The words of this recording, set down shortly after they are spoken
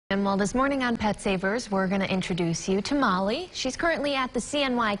And well, this morning on Petsavers, we're going to introduce you to Molly. She's currently at the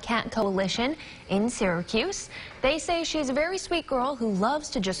CNY Cat Coalition in Syracuse. They say she's a very sweet girl who loves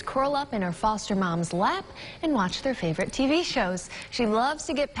to just curl up in her foster mom's lap and watch their favorite TV shows. She loves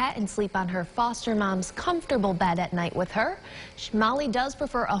to get pet and sleep on her foster mom's comfortable bed at night with her. Molly does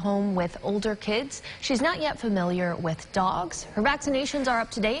prefer a home with older kids. She's not yet familiar with dogs. Her vaccinations are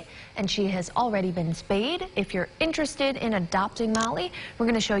up to date, and she has already been spayed. If you're interested in adopting Molly, we're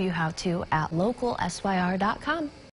going to show you how to at localsyr.com.